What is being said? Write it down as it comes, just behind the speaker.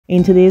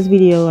In today's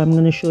video, I'm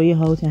going to show you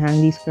how to hang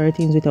these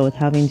curtains without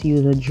having to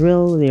use a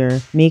drill. They're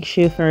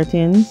makeshift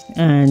curtains,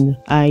 and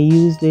I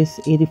use this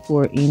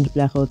 84-inch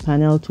blackout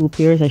panel, 2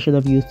 pairs. I should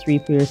have used 3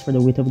 pairs for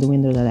the width of the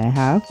window that I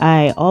have.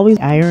 I always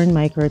iron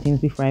my curtains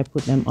before I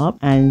put them up,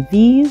 and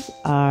these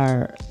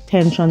are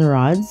tension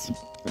rods.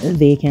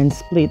 They can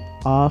split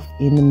off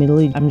in the middle.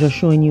 I'm just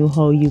showing you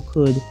how you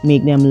could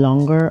make them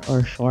longer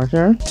or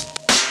shorter.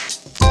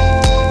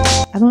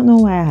 I don't know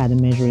why I had a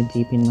measuring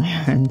tape in my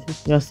hand.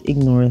 Just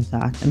ignore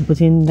that. I'm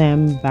putting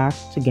them back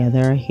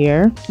together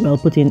here. Well,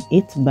 putting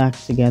it back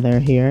together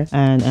here,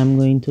 and I'm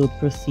going to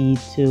proceed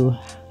to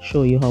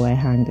show you how I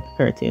hang the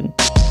curtain.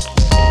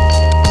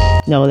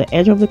 Now, the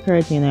edge of the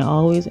curtain, I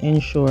always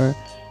ensure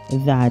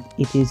that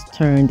it is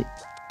turned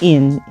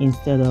in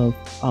instead of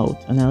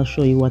out, and I'll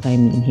show you what I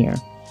mean here.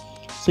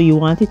 So you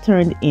want it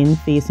turned in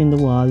facing the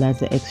wall. That's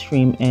the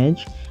extreme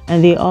edge,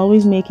 and they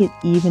always make it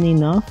even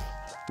enough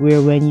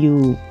where when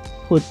you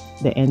put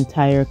the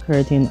entire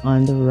curtain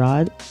on the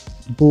rod,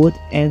 both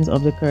ends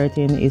of the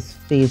curtain is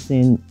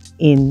facing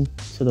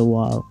into the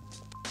wall.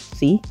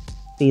 See,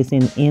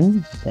 facing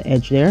in the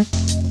edge there.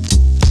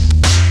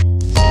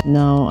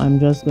 Now I'm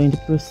just going to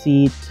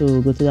proceed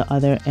to go to the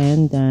other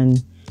end,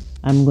 and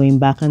I'm going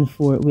back and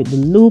forth with the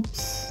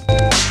loops,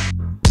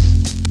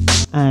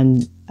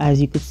 and as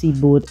you could see,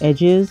 both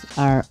edges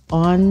are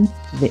on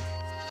the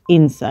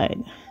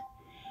inside.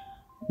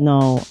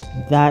 Now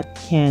that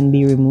can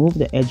be removed,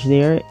 the edge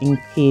there,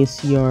 in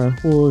case your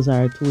holes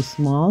are too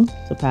small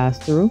to pass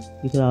through.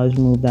 You could always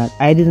remove that.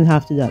 I didn't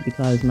have to do that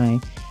because my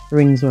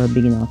rings were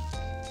big enough.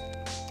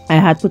 I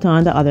had put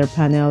on the other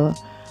panel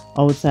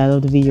outside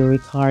of the video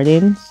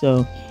recording,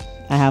 so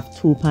I have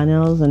 2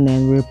 panels, and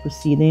then we're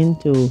proceeding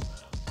to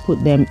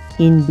put them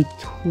in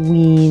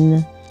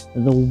between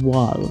the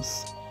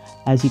walls.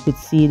 As you could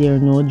see, there are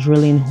no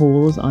drilling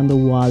holes on the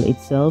wall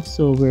itself,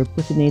 so we're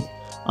putting it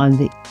on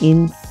the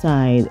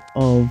inside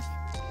of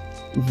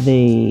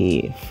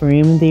the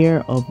frame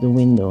there of the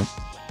window.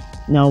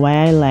 Now,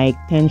 why I like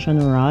tension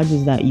rods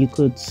is that you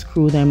could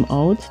screw them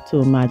out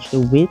to match the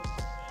width,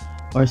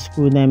 or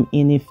screw them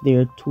in if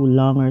they're too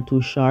long or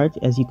too short.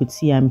 As you could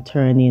see, I'm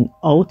turning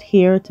out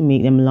here to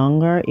make them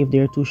longer. If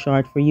they're too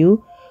short for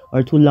you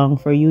or too long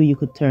for you, you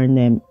could turn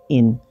them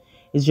in.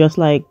 It's just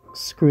like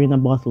screwing a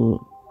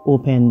bottle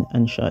open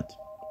and shut.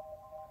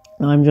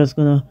 Now I'm just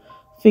gonna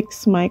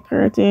fix my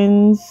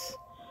curtains.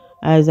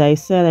 As I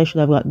said, I should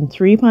have gotten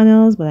 3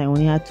 panels, but I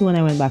only had 2, and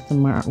I went back to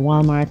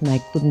Walmart and I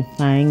couldn't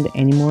find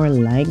any more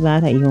like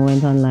that. I even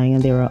went online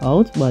and they were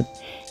out, but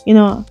you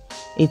know,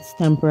 it's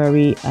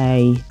temporary.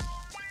 I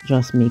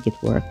just make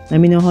it work. Let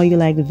me know how you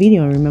like the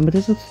video, and remember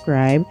to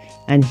subscribe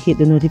and hit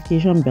the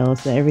notification bell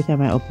so that every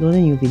time I upload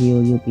a new video,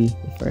 you'll be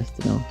the first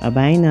to know. Bye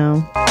bye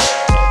now.